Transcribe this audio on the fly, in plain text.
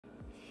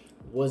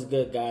What's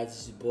good, guys?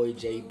 It's your boy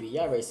JB.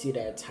 Y'all already see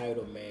that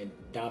title, man.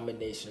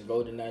 Domination.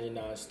 Road to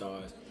 99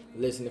 stars.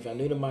 Listen, if y'all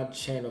new to my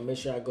channel, make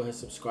sure I go ahead and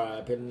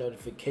subscribe. Hit the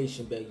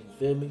notification bell. You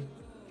feel me?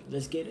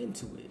 Let's get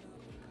into it.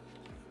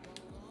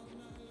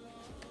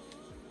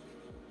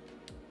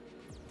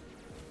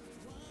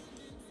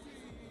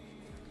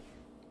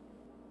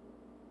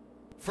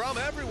 From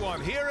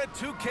everyone here at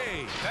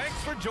 2K,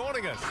 thanks for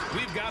joining us.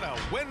 We've got a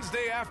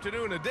Wednesday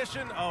afternoon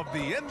edition of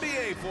the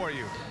NBA for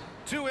you.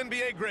 Two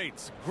NBA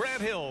greats,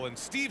 Grant Hill and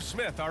Steve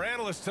Smith, our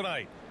analysts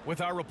tonight,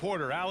 with our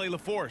reporter, Allie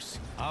LaForce.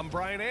 I'm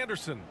Brian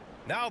Anderson.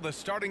 Now the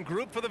starting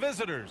group for the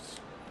visitors.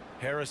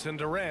 Harrison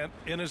Durant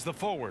in as the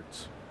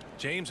forwards.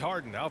 James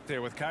Harden out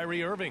there with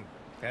Kyrie Irving.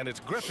 And it's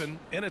Griffin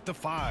in at the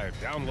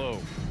 5, down low.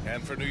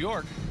 And for New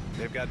York,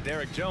 they've got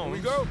Derek Jones.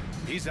 Here we go.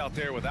 He's out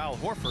there with Al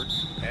Horford.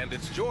 And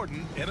it's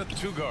Jordan in at the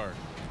 2 guard.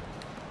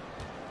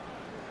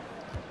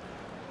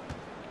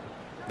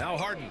 Now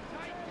Harden.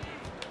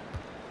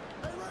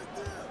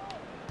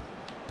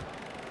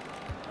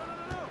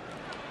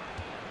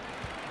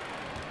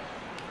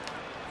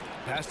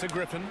 Pass to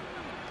Griffin.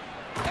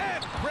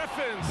 And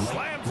Griffin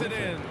slams it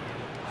in.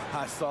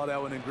 I saw that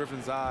one in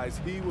Griffin's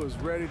eyes. He was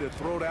ready to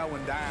throw that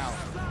one down.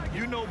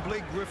 You know,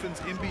 Blake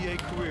Griffin's NBA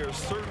career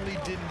certainly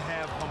didn't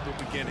have humble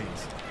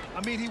beginnings.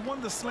 I mean, he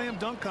won the slam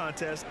dunk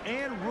contest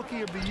and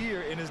Rookie of the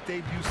Year in his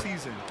debut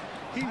season.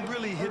 He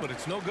really hit. But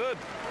it's no good.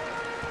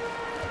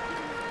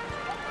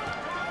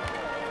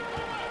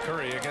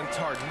 Curry against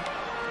Harden.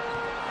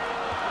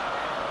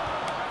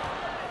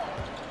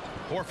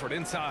 Horford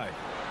inside.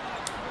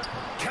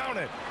 Count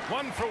it.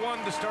 1 for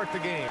 1 to start the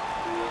game.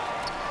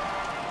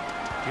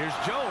 Here's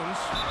Jones,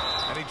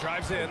 and he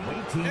drives in,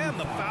 and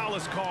the foul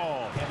is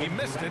called. He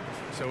missed it,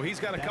 so he's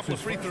got a couple of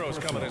free throws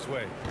coming his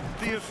way.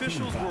 The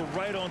officials were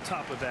right on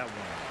top of that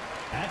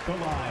one. At the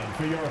line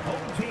for your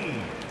home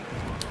team,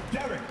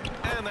 Derek.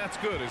 And that's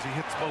good as he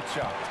hits both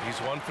shots. He's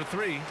 1 for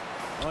 3.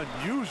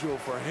 Unusual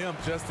for him,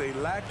 just a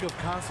lack of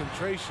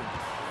concentration.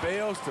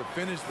 Fails to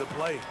finish the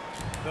play.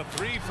 The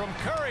 3 from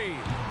Curry.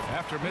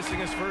 After missing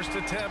his first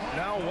attempt,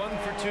 now 1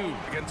 for 2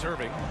 against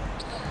Irving.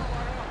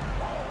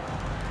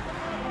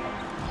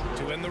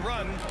 To end the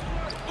run.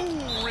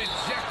 Ooh,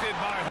 rejected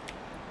by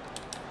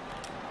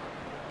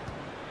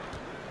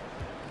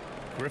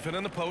Griffin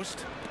in the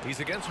post. He's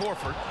against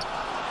Horford.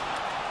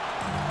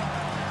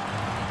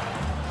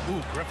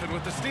 Ooh, Griffin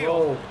with the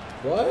steal.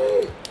 Whoa,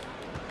 what?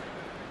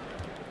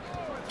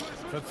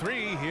 For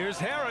 3, here's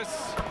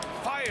Harris.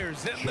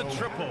 Fires in the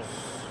triple.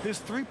 His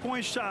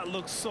three-point shot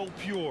looks so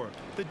pure.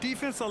 The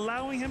defense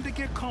allowing him to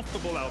get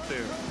comfortable out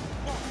there.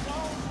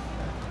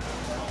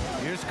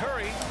 Here's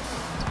Curry.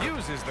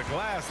 Uses the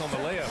glass on the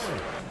layup.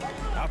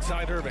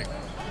 Outside Irving.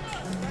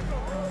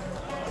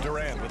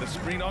 Durant with a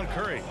screen on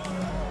Curry.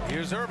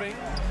 Here's Irving.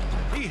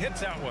 He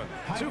hits that one.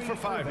 2 for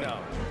 5 now.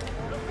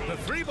 The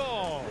 3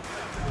 ball.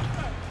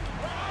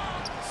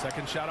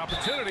 Second shot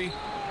opportunity.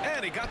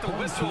 And he got the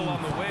whistle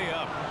on the way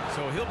up.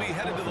 So he'll be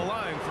headed to the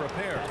line for a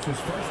pair. His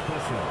first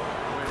personal.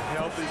 When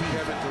healthy,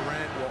 Kevin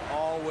Durant will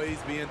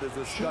always be in the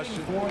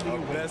discussion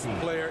of best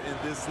player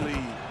in this league.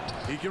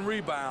 He can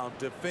rebound,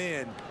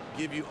 defend,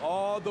 give you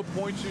all the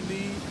points you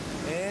need,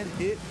 and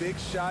hit big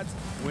shots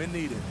when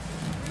needed.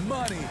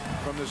 Money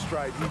from the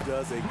stripe. He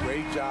does a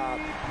great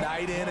job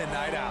night in and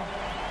night out.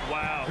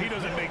 Wow, he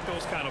doesn't make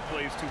those kind of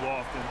plays too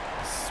often.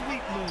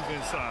 Sweet move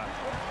inside.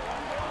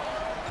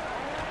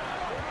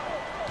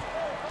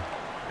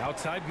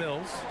 Outside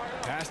Mills.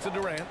 Pass to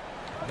Durant.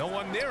 No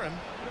one near him.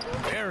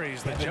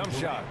 Buries the jump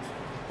shot.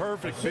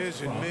 Perfect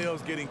vision.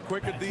 Mills getting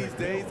quicker these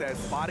days at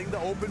spotting the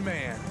open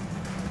man.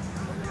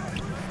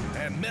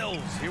 And Mills,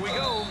 here we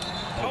go.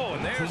 Oh,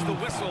 and there's the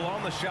whistle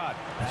on the shot.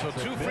 So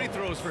 2 free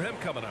throws for him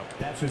coming up.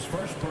 That's his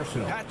first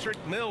personal. Patrick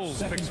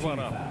Mills picks one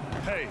up.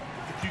 Hey,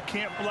 if you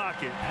can't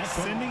block it,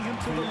 sending him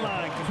to the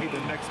line can be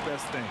the next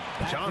best thing.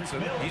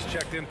 Johnson, he's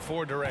checked in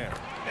for Durant.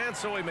 And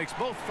so he makes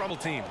both from the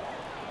team.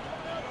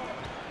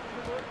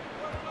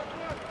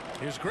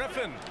 Here's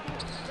Griffin.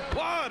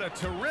 What a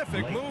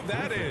terrific move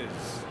that is.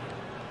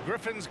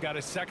 Griffin's got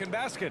his second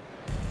basket.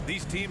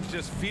 These teams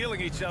just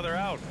feeling each other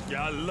out.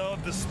 Yeah, I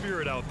love the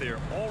spirit out there.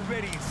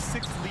 Already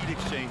 6 lead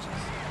exchanges.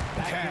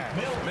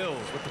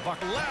 Mills with the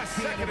bucket.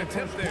 Last second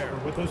attempt there.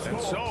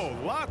 And so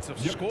lots of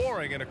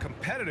scoring in a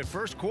competitive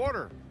first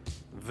quarter.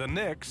 The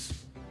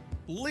Knicks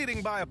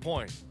leading by a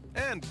point.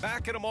 And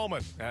back in a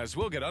moment as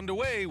we'll get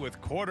underway with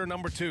quarter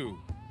number 2.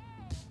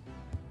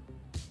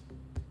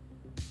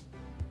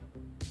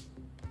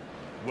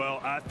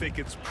 Well, I think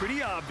it's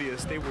pretty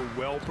obvious they were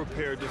well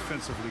prepared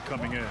defensively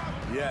coming in.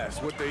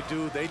 Yes, what they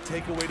do, they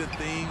take away the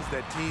things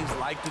that teams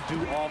like to do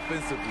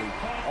offensively.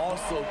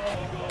 Also,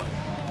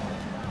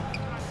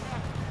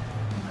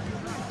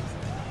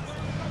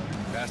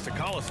 pass to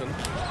Collison.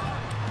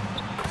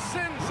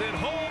 Sends it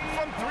home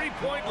from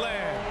 3-point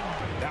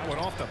land. That one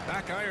off the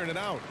back iron and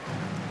out.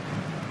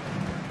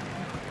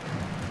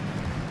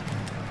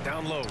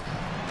 Down low.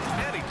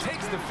 And he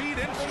takes the feed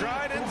in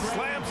stride and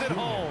slams it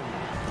home.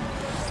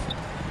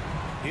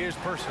 Here's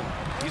Person.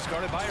 He's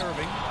guarded by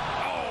Irving.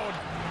 Oh,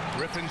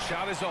 Griffin's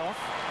shot is off.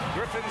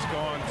 Griffin's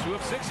gone 2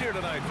 of 6 here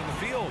tonight from the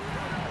field.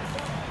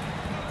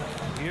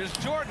 Here's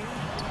Jordan.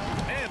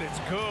 And it's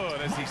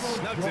good as he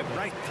snugs it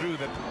right through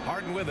the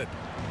Harden with it.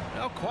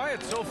 Now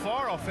quiet so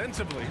far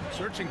offensively,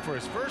 searching for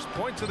his first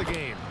points of the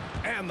game.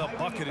 And the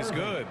bucket is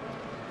good.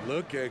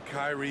 Look at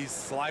Kyrie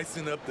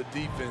slicing up the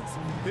defense.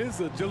 His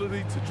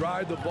agility to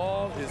drive the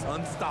ball is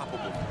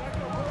unstoppable.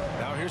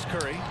 Now here's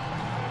Curry.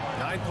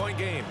 9-point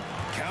game.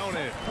 Count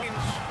it.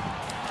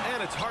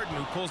 And it's Harden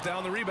who pulls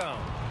down the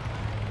rebound.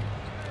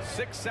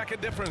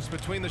 6-second difference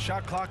between the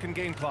shot clock and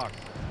game clock.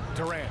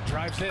 Durant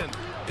drives in.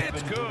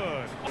 It's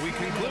good. We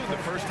conclude the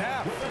first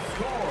half.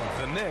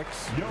 The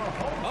Knicks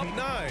up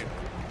 9.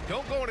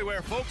 Don't go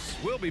anywhere, folks.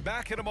 We'll be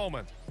back in a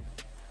moment.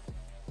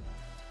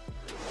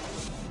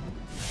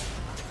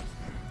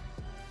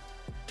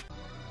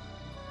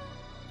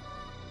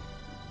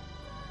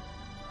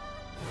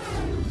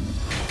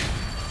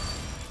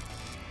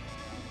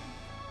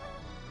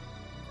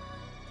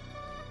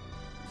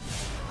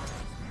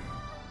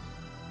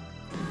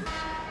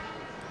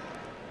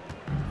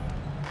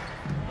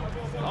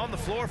 On the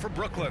floor for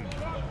Brooklyn,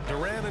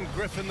 Durant and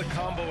Griffin the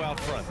combo out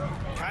front.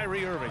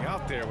 Kyrie Irving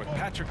out there with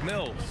Patrick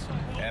Mills.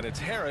 And it's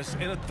Harris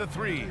in at the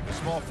 3, the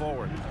small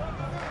forward.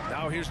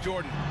 Now here's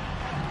Jordan.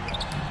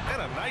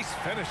 And a nice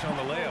finish on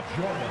the layup.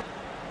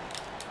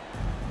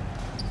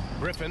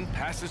 Griffin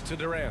passes to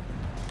Durant.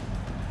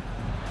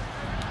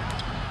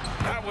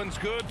 That one's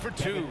good for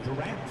 2.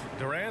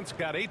 Durant's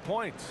got 8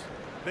 points.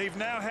 They've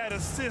now had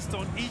assists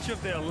on each of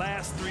their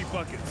last 3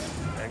 buckets.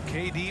 And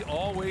KD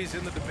always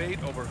in the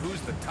debate over who's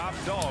the top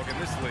dog in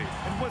this league.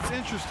 And what's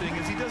interesting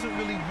is he doesn't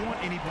really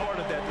want any part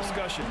of that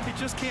discussion. He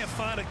just can't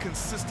find a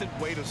consistent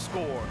way to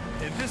score.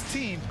 And this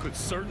team could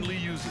certainly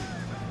use it.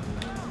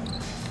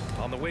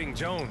 On the wing,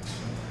 Jones.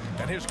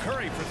 And here's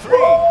Curry for 3.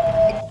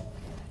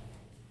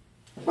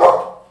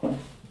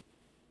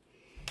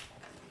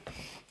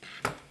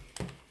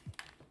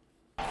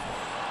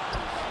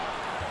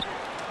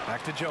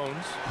 Back to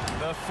Jones.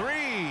 The 3.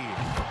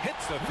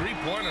 Hits the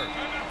 3-pointer.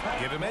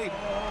 Give him 8.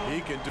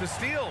 He can do the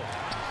steal.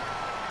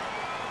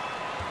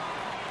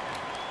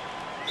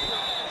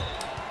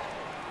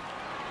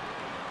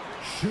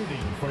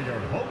 Shooting for your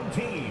home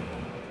team,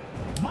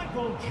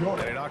 Michael Jordan.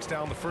 And he knocks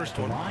down the first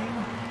one.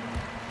 Line,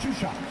 2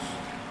 shots.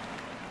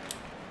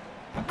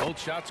 Both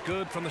shots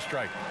good from the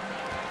strike.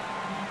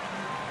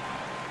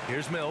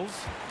 Here's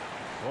Mills.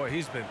 Boy,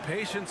 he's been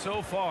patient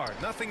so far.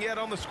 Nothing yet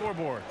on the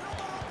scoreboard.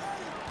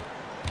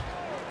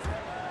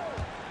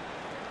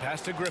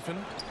 Pass to Griffin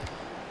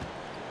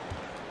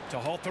to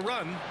halt the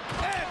run,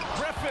 and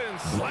Griffin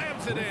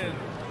slams it in.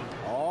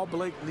 All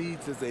Blake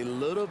needs is a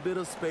little bit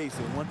of space,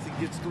 and once he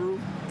gets through,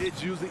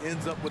 it usually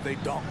ends up with a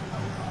dunk.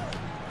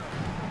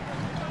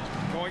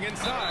 Going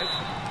inside,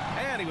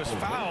 and he was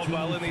fouled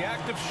while in the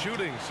act of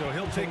shooting, so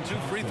he'll take 2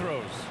 free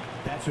throws.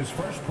 That's his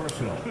first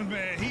personal.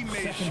 Man, he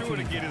made sure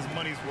to get his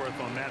money's worth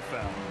on that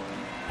foul.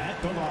 At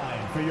the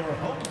line for your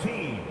home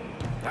team.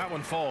 That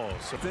one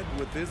falls.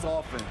 With this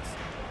offense.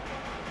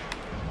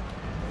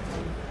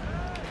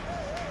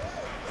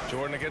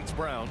 Jordan against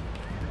Brown.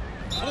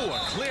 Oh, a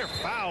clear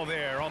foul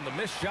there on the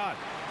missed shot.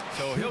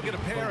 So he'll get a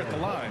pair at the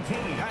line.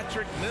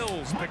 Patrick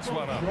Mills picks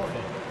one up.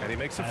 And he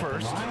makes the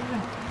first.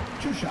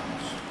 2 shots.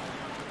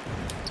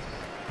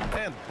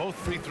 And both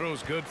free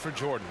throws good for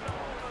Jordan.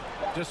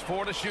 Just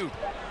 4 to shoot.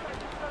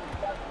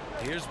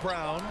 Here's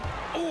Brown.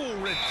 Oh,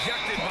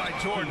 rejected by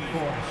Jordan.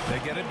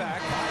 They get it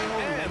back.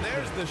 And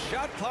there's the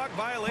shot clock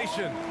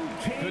violation.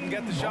 Couldn't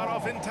get the shot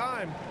off in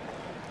time.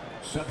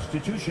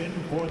 Substitution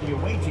for the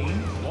away team.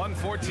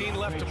 1:14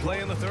 left to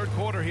play in the 3rd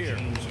quarter here.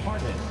 And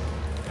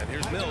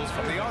here's Mills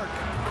from the arc.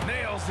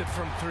 Nails it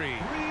from 3.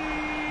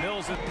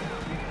 Mills it.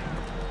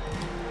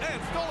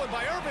 And stolen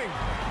by Irving.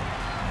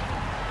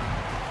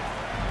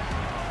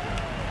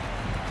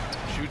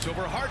 Shoots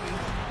over Harden.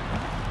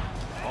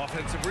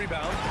 Offensive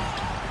rebound.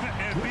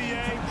 And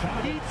B.A.,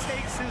 he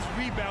takes his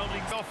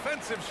rebounding.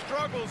 Offensive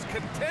struggles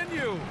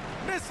continue.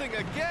 Missing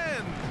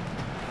again.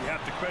 You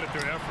have to credit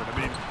their effort.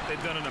 I mean,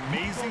 they've done an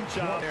amazing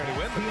job there to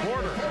win the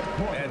quarter.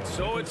 And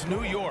so it's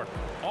New York,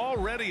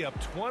 already up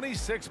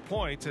 26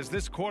 points as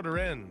this quarter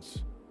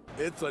ends.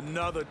 It's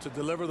another to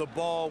deliver the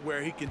ball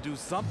where he can do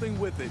something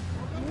with it.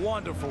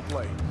 Wonderful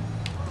play.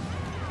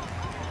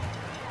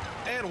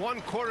 And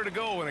 1 quarter to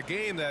go in a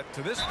game that,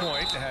 to this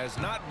point, has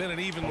not been an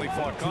evenly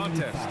fought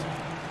contest.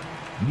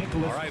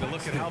 All right, a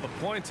look at how the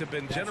points have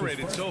been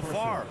generated so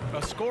far.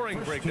 A scoring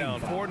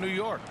breakdown for New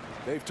York.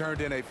 They've turned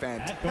in a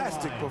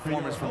fantastic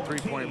performance from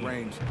 3-point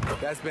range.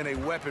 That's been a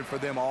weapon for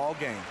them all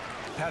game.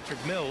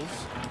 Patrick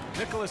Mills,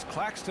 Nicholas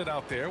Claxton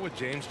out there with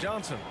James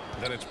Johnson.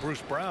 Then it's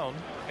Bruce Brown,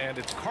 and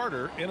it's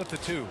Carter in at the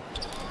 2.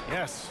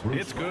 Yes,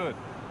 it's good.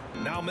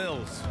 Now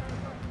Mills.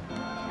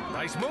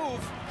 Nice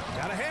move.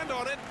 Got a hand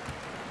on it.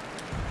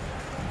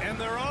 And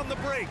they're on the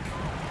break.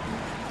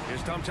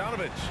 Here's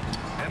Tomjanovich.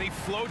 And he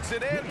floats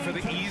it in for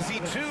the easy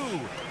 2.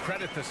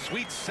 Credit the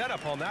sweet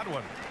setup on that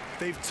one.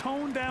 They've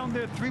toned down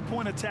their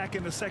 3-point attack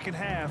in the 2nd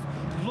half,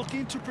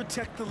 looking to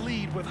protect the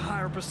lead with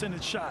higher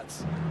percentage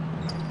shots.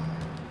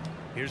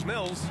 Here's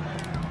Mills.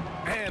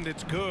 And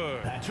it's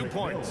good. 2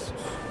 points.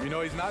 You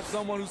know, he's not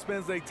someone who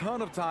spends a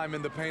ton of time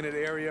in the painted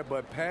area,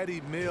 but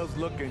Patty Mills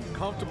looking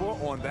comfortable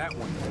on that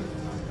one.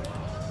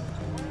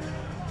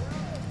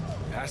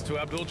 Pass to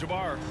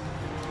Abdul-Jabbar.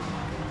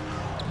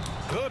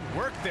 Good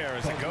work there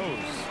as it goes.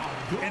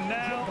 And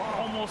now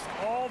almost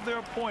all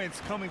their points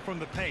coming from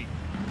the paint.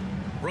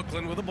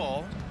 Brooklyn with the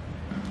ball.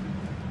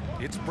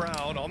 It's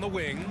Brown on the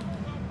wing.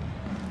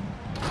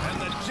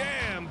 And the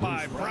jam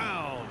by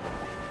Brown.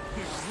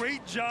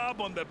 Great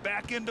job on the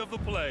back end of the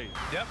play.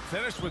 Yep,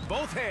 finished with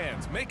both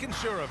hands, making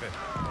sure of it.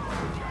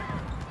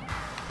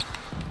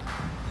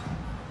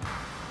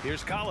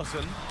 Here's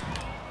Collison.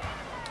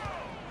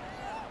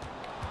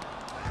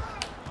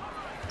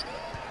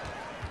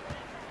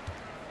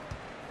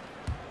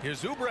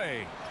 Here's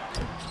Oubre.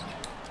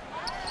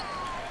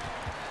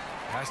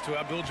 Pass to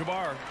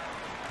Abdul-Jabbar.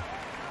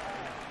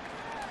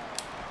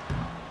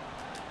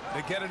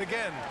 They get it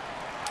again.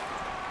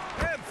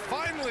 And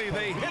finally,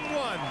 they hit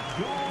one.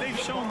 They've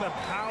shown the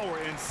power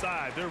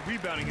inside. Their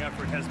rebounding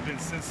effort has been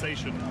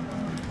sensational.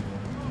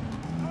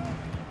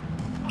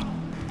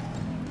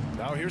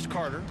 Now here's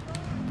Carter.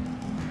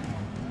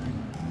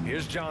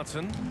 Here's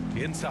Johnson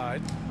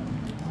inside.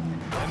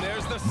 And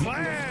there's the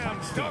slam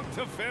dunk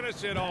to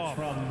finish it off.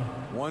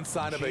 One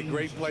sign of a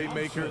great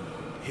playmaker,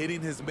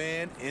 hitting his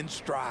man in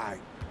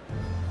stride.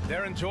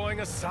 They're enjoying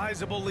a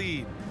sizable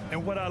lead.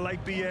 And what I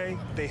like, BA,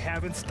 they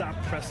haven't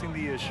stopped pressing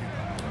the issue.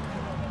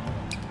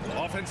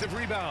 Offensive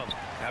rebound.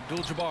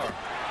 Abdul-Jabbar.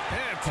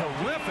 And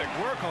terrific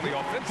work on the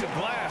offensive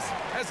glass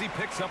as he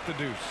picks up the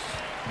deuce.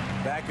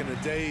 Back in the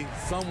day,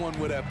 someone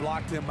would have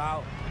blocked him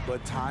out,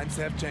 but times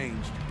have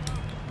changed.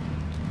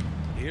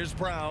 Here's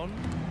Brown.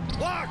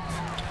 Blocked!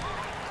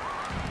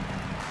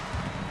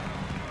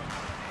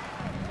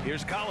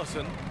 Here's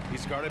Collison.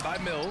 He's guarded by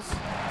Mills.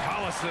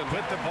 Collison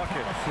with the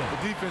bucket.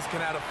 The defense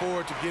cannot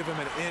afford to give him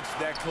an inch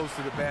that close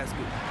to the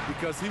basket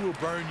because he will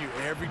burn you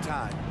every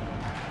time.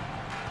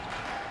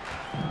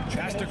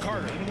 Pass to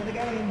Carter.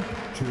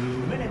 2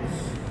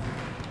 minutes.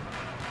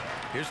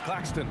 Here's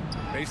Claxton.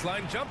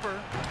 Baseline jumper.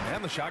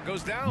 And the shot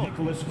goes down.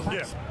 Nicholas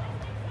Claxton.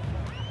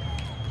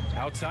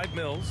 Outside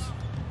Mills.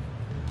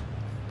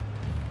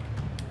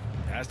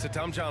 Pass to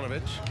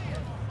Tomjanovich.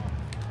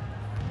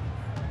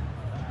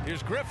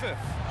 Here's Griffith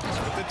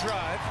with the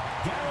drive.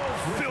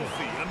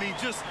 Filthy. I mean,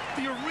 just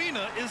the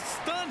arena is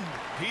stunned.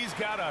 He's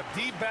got a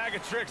deep bag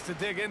of tricks to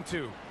dig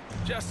into.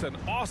 Just an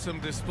awesome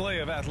display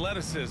of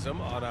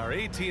athleticism on our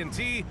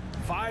AT&T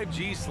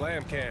 5G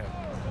Slam Cam.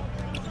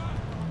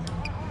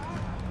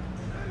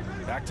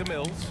 Back to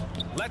Mills.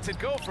 Lets it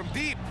go from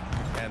deep.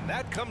 And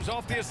that comes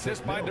off the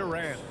assist by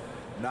Durant.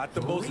 Not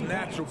the most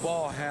natural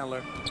ball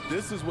handler.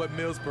 This is what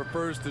Mills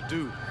prefers to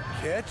do.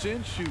 Catch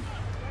and shoot.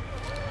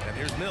 And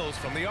here's Mills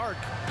from the arc.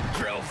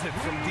 Drills it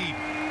from deep.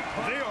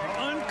 They are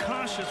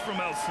unconscious from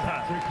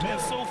outside. And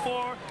so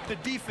far, the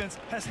defense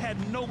has had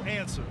no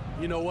answer.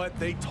 You know what?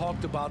 They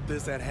talked about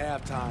this at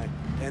halftime,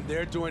 and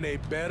they're doing a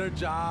better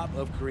job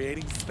of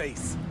creating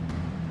space.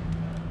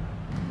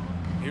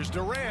 Here's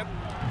Durant,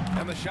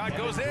 and the shot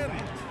goes in.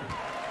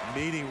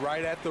 Meeting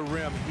right at the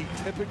rim. He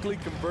typically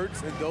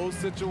converts in those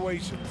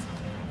situations.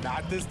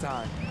 Not this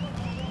time.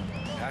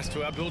 Pass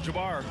to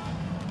Abdul-Jabbar.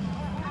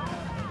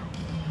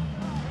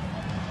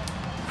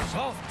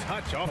 Soft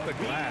touch off the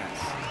glass.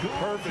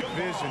 Perfect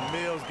vision.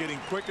 Mills getting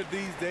quicker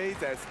these days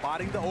at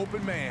spotting the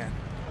open man.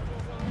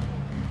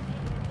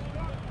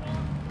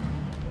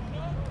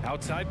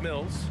 Outside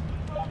Mills.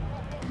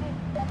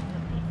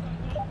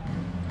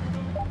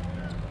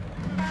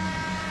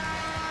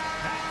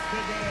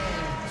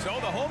 So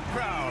the home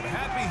crowd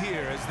happy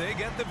here as they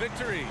get the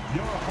victory.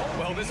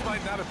 Well, this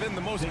might not have been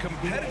the most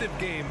competitive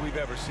game we've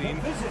ever seen,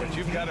 but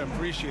you've got to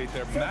appreciate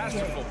their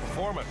masterful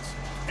performance.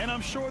 And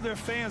I'm sure their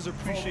fans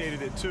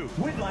appreciated it too.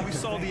 We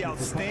saw the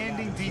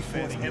outstanding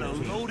defense and a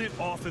loaded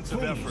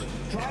offensive effort.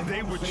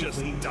 They were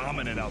just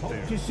dominant out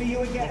there.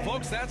 Well,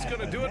 folks, that's going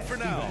to do it for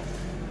now.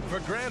 For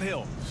Grant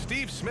Hill,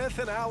 Steve Smith,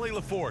 and Allie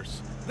LaForce,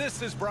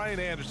 this is Brian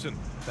Anderson.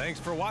 Thanks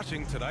for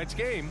watching tonight's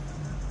game.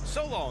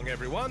 So long,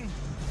 everyone.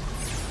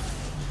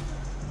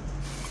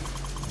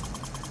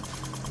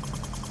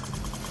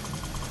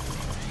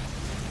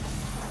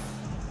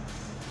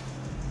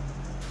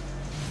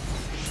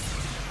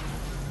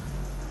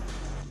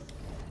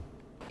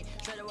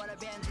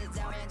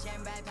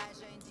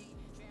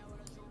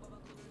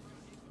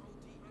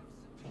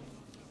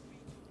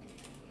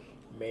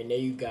 Man, there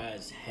you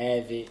guys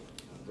have it.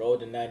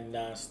 Road to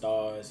 99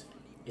 Stars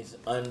is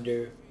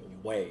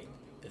underway.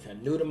 If you're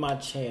new to my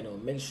channel,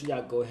 make sure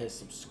y'all go ahead and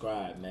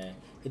subscribe, man.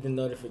 Hit the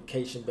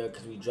notification bell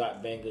because we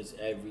drop bangers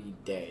every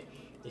day.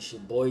 It's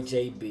your boy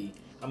JB.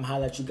 I'm gonna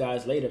holler at you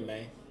guys later,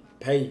 man.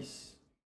 Peace.